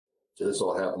Did this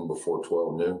all happen before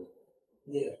 12 noon?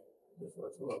 Yeah, before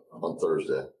 12. On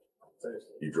Thursday? Thursday.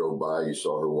 You drove by, you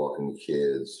saw her walking the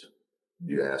kids.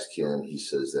 You asked him, he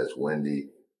says, that's Wendi.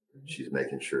 She's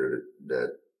making sure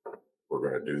that we're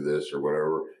going to do this or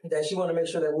whatever. That she wanted to make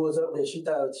sure that we was up there. She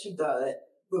thought that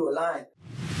we were lying.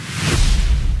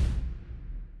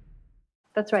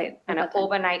 That's right. And an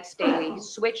overnight stay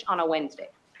switch on a Wednesday.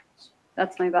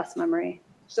 That's my best memory.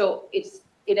 So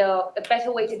a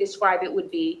better way to describe it would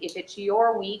be if it's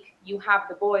your week, you have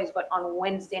the boys, but on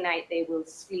Wednesday night they will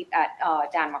sleep at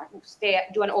Dan Markel,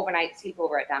 do an overnight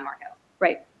sleepover at Dan Markel.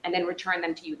 Right. And then return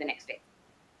them to you the next day.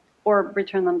 Or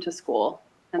return them to school.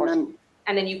 And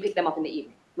then you pick them up in the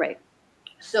evening. Right.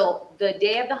 So the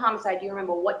day of the homicide, do you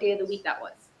remember what day of the week that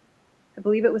was? I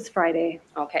believe it was Friday.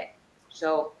 Okay.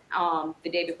 So the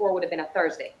day before would have been a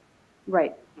Thursday.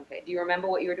 Right. Okay. Do you remember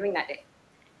what you were doing that day?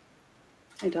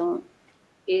 I don't.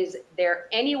 Is there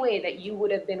any way that you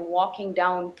would have been walking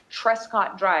down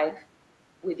Trescott Drive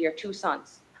with your two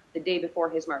sons the day before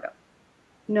his murder?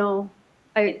 No.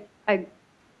 I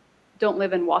don't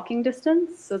live in walking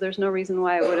distance, so there's no reason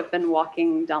why I would have been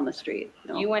walking down the street.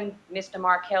 No. You and Mr.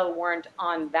 Markel weren't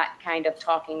on that kind of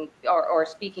talking or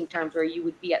speaking terms where you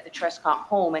would be at the Trescott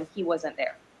home and he wasn't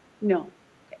there? No.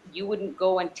 Okay. You wouldn't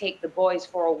go and take the boys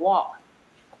for a walk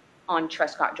on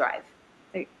Trescott Drive?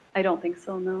 I don't think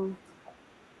so, no.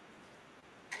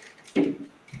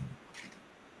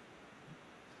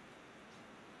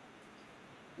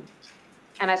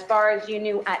 And as far as you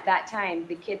knew at that time,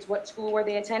 the kids, what school were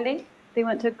they attending? They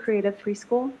went to Creative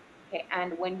Preschool. Okay,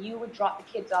 and when you would drop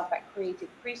the kids off at Creative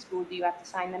Preschool, do you have to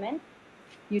sign them in?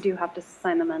 You do have to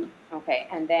sign them in. Okay,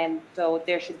 and then, so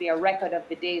there should be a record of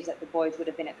the days that the boys would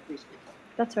have been at the preschool.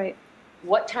 That's right.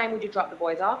 What time would you drop the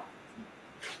boys off?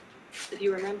 Do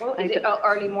you remember? Is it an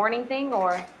early morning thing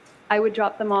or? I would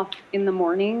drop them off in the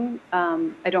morning.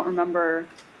 I don't remember,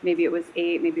 maybe it was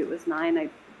 8, maybe it was 9.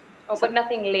 But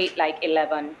nothing late, like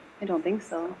 11? I don't think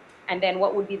so. And then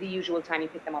what would be the usual time you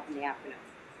pick them up in the afternoon?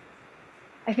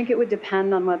 I think it would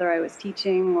depend on whether I was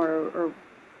teaching or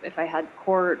if I had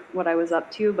court, what I was up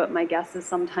to, but my guess is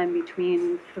sometime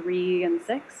between 3 and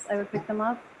 6, I would pick them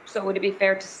up. So would it be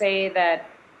fair to say that,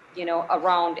 you know,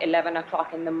 around 11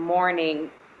 o'clock in the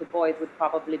morning, the boys would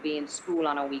probably be in school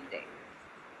on a weekday?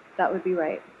 That would be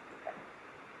right.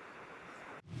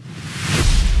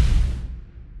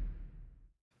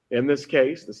 In this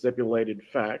case, the stipulated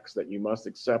facts that you must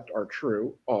accept are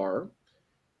true are: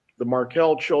 the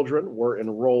Markel children were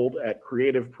enrolled at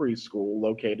Creative Preschool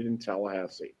located in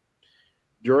Tallahassee.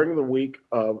 During the week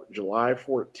of July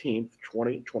 14th,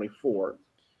 2024,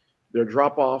 their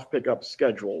drop-off pickup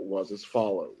schedule was as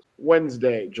follows.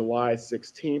 Wednesday, July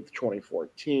 16th,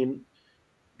 2014,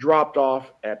 dropped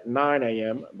off at 9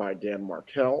 a.m. by Dan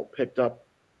Markel, picked up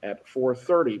at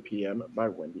 4:30 p.m. by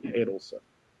Wendi Adelson.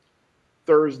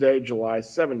 Thursday, July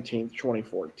 17th,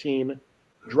 2014,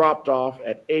 dropped off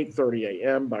at 8:30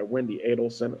 a.m. by Wendi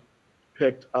Adelson,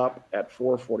 picked up at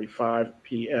 4:45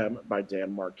 p.m. by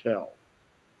Dan Markel.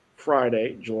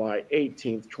 Friday, July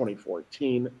 18th,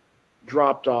 2014,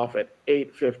 dropped off at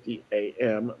 8:50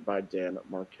 a.m. by Dan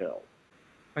Markel.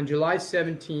 On July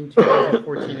 17,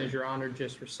 2014, as Your Honor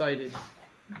just recited,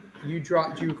 do you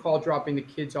recall dropping the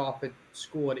kids off at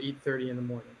school at 8:30 in the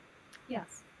morning?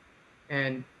 Yes.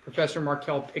 And Professor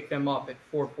Markel picked them up at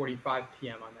 4:45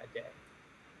 p.m. on that day,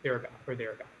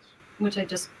 thereabouts. Which I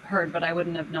just heard, but I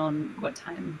wouldn't have known what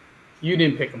time. You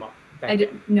didn't pick them up. I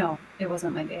didn't. No, it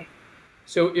wasn't my day.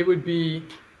 So it would be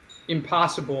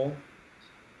impossible.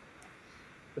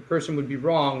 The person would be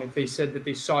wrong if they said that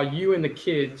they saw you and the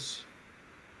kids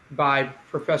by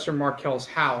Professor Markel's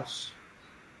house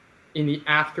in the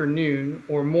afternoon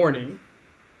or morning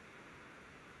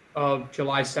of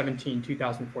July 17,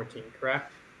 2014,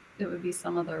 correct? It would be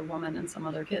some other woman and some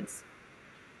other kids.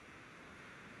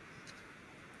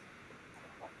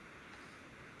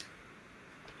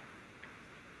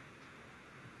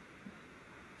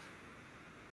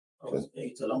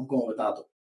 Hey, tell them I'm going with Tato.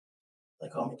 They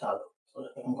call me Tato.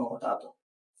 So I'm going with Tato.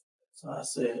 So I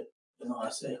said,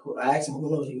 I asked him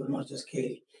who knows. He goes, no, it's just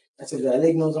Katie. I said, that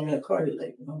lady knows I'm in a car. He's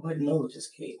like, nobody knows,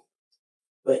 just Katie.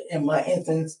 But in my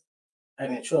instance, I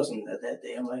didn't trust him that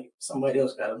day. I'm like, somebody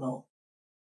else got to know.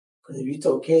 Because if you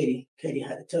told Katie, Katie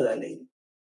had to tell that lady.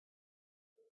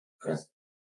 Because,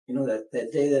 you know, that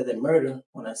day that they murdered,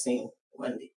 when I seen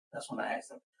Wendi, that's when I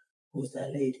asked him, who's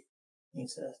that lady? And he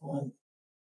said, that's Wendi.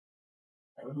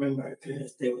 I remember I clear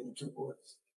this day with the 2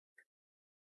 boys.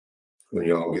 When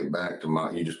y'all get back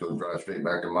to you just go drive straight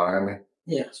back to Miami?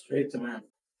 Yeah, straight to Miami.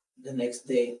 The next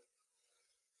day,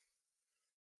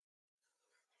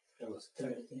 it was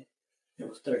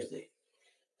Thursday.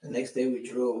 The The next day we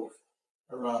drove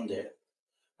around there.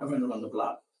 I went around the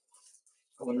block.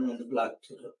 I went around the block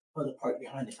to the other park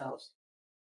behind his house.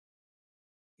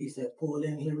 He said, pull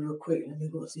in here real quick. Let me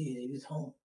go see if he was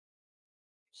home.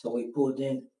 So we pulled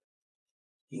in.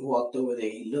 He walked over there.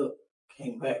 He looked,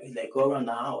 came back. He's like, go around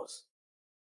the house.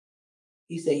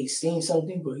 He said he seen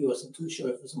something, but he wasn't too sure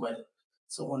if it was somebody.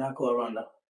 So when I go around the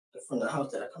front of the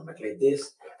house, that I come back like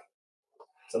this.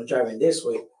 So I'm driving this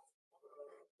way.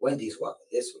 Wendy's walking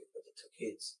this way with the two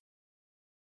kids.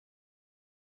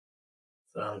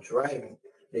 So I'm driving.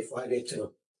 Before I get to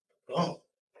the bump,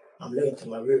 I'm looking to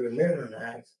my rearview mirror and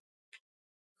I ask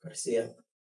Garcia,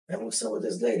 man, what's up with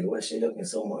this lady? Why's she looking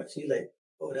so much? She's like,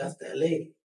 oh, that's that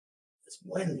lady. It's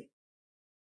Wendy.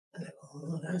 I'm like,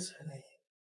 oh, that's her name.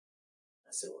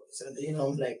 I said, well, so, you know,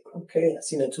 I'm like, okay. I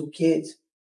seen the two kids.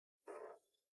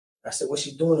 I said, what's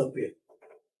she doing up here?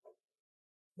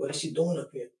 What is she doing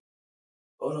up here?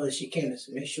 Oh no, she came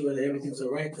to make sure that everything's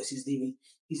all right because he's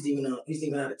leaving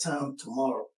out of town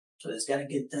tomorrow. So it's got to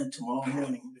get done tomorrow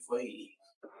morning before he leaves.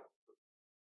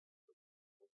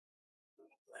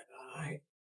 Like, all right,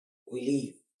 we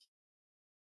leave.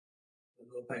 We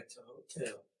go back to the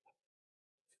hotel.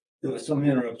 Let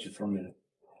me interrupt you for a minute.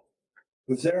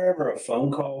 Was there ever a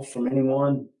phone call from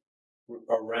anyone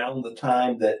around the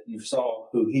time that you saw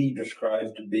who he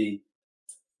described to be?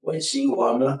 When she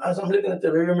walked, as I'm looking at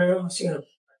the rear mirror, I seen her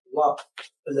walk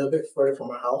a little bit further from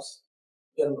her house,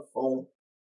 get on the phone.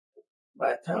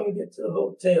 By the time we get to the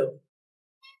hotel,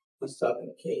 he's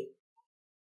talking to Kate.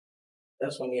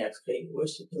 That's when he asked Kate,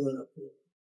 what's she doing up here?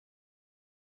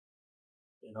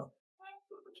 You know?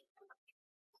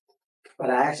 But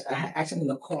I asked him in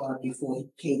the car before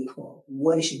Katie called,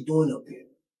 what is she doing up here?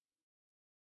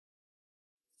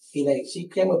 She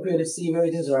came up here to see if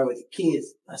everything's all right with the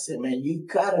kids. I said, man, you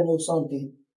gotta know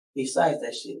something besides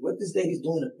that shit. What this lady's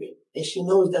doing up here? And she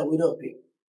knows that we're up here.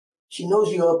 She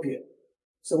knows you're up here.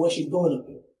 So what's she doing up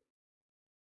here?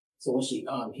 So when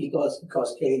he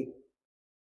calls Katie.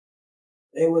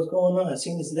 Hey, what's going on? I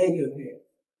seen this lady up here.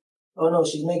 Oh no,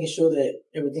 she's making sure that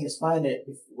everything is fine at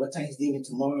what time he's leaving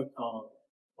tomorrow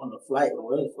on the flight or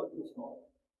whatever the fuck he was going.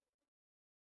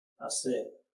 I said,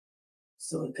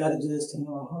 so we gotta do this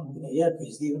tomorrow, huh? Yeah, because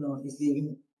he's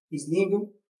leaving,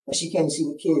 and she came to see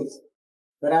the kids.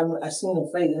 But I seen her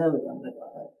face and everything. I'm like,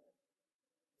 all right.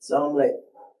 So I'm like,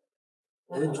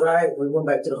 we went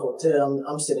back to the hotel.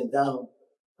 I'm sitting down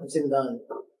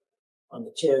on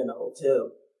the chair in the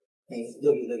hotel. And he's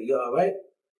looking like, you all right?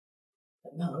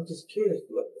 Like, no, I'm just curious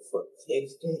what the fuck this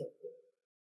lady's doing up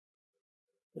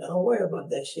there. Now, don't worry about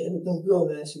that shit. Everything's good,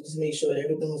 man. She just made sure that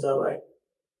everything's all right.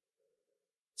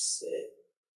 I said,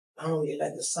 I don't really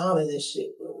like the sound of this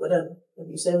shit, but whatever. If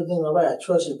you say everything's all right, I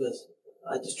trust you because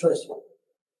I just trust you.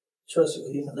 Trust you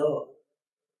because you're my dog.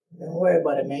 Don't worry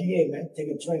about it, man. Yeah, man, take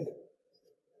a drink.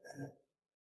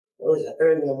 It was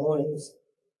early in the morning.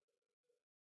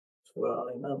 12,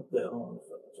 and I'm good home.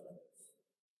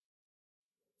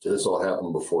 So this all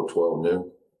happened before 12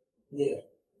 noon? Yeah,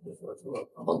 before 12.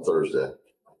 On Thursday?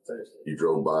 Thursday. You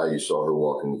drove by, you saw her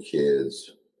walking the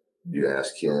kids. You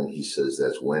asked him, he says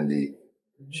that's Wendy.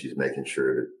 She's making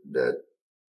sure that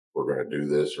we're going to do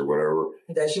this or whatever.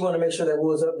 That she wanted to make sure that we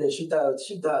was up there. She thought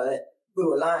that we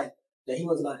were lying, that he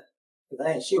was lying.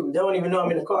 They don't even know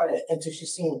I'm in the car until she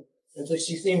seen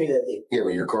me that day. Yeah,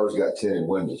 but your car's got tinted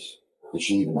windows. Did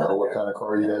she even know what kind of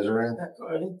car you guys are in? That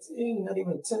car, not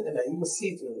even tinted. You can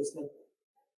see through it.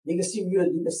 You can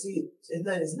see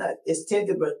it. It's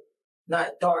tinted, but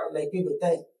not dark like people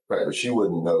think. Right, but she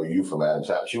wouldn't know you from Adam's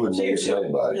house. She wouldn't know you from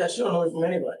anybody. Yeah, she don't know you from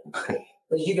anybody.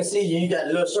 But you can see you got a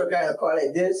little short guy in a car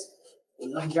like this,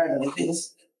 and I'm driving like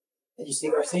this, and you see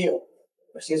Garcia.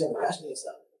 Garcia's on the passenger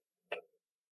side.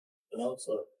 You know,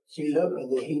 so she looked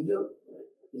and then he looked.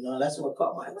 You know, that's what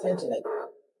caught my attention. Like,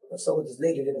 what's up with this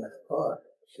lady living in the car?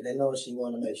 She didn't know she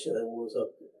wanted to make sure that we was up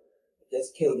there.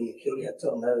 That's Katie. Katie had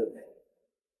told him everything.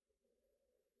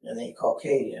 And then he called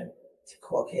Katie and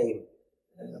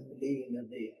And I'm leaving that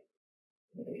day.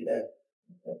 Maybe that,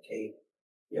 okay.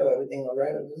 Yo, everything all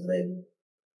right with this lady?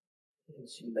 And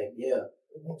she was like, yeah,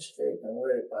 everything's straight. Don't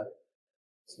worry about it.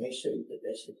 Just make sure you get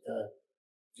that shit done.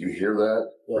 Do you hear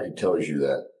that? Or he tells you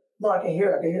that? No, I can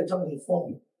hear it. I can hear it talking on the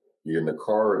phone. You're in the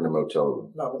car or in the motel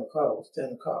room? No, I'm in the car. I was still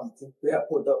in the car. We got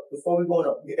pulled up. Before we go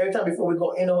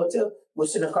in the hotel, we'll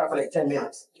sit in the car for like 10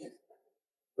 minutes. We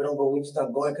just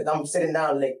don't go in because I'm sitting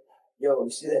down like, yo,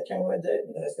 you see that camera right there?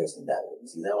 That's facing that way. You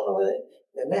see that one over there?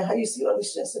 Yeah, man, how you see all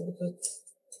this shit? I said, because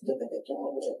look at that camera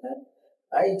over there, man.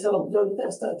 I ain't tell him, yo, you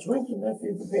gotta start drinking, man, for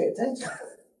you to pay attention.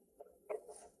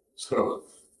 So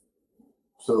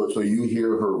you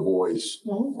hear her voice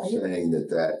saying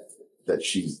that that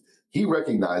he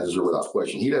recognizes her without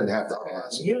question. He doesn't have to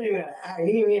ask. You don't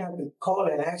even have to call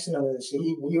an action of it.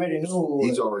 He already knew who it was.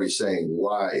 He's already saying,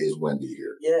 why is Wendi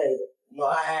here? Yeah. No,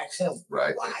 I asked him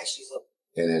Right. why she's up.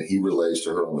 And then he relays to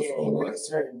her on the Yeah, phone. he Right? relays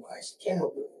to her why she came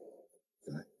up with it.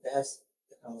 Okay. That's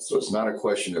the conversation. So it's not a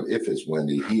question of if it's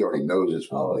Wendi. He already knows it's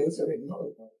Oh, Wendi. he's already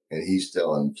knows. And he's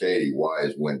telling Katie, why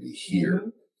is Wendi here? Mm-hmm.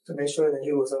 To make sure that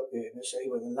he was up there, make sure he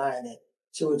wasn't lying, and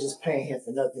she was just paying him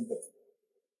for nothing but.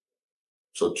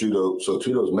 So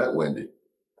Tudo's met Wendi.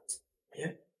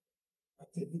 Yeah, I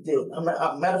think he did.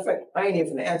 Matter of fact, I ain't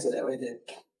even gonna answer that right there,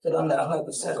 because I'm not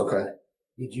 100%. Okay.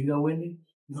 Did you know Wendi?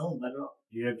 No, not at all.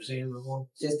 You ever seen him before?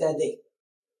 Just that day.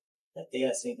 That day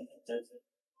I seen her on Thursday.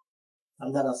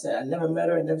 I'm not upset. I never met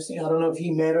her. I never seen her. I don't know if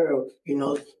he met her or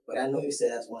but I know he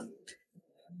said that's one.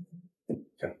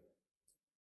 Okay.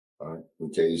 All right.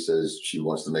 When Katie says she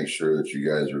wants to make sure that you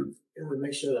guys are, It would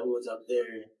make sure that was up there.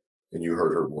 and you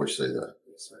heard her voice say that.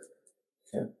 Yes, sir.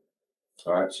 Okay.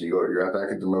 All right. So you're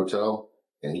back at the motel,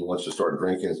 and he wants to start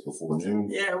drinking. It's before noon.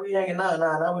 Yeah, we hanging out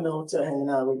now. Now we in the hotel hanging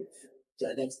out.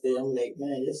 The next day, I'm like,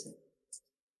 man, listen,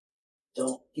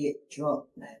 don't get drunk,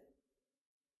 man.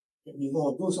 If you're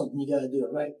gonna do something, you gotta do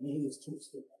it right. Man, he was too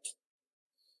stupid.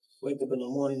 Wake up in the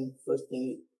morning, first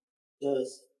thing he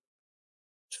does,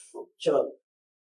 chug.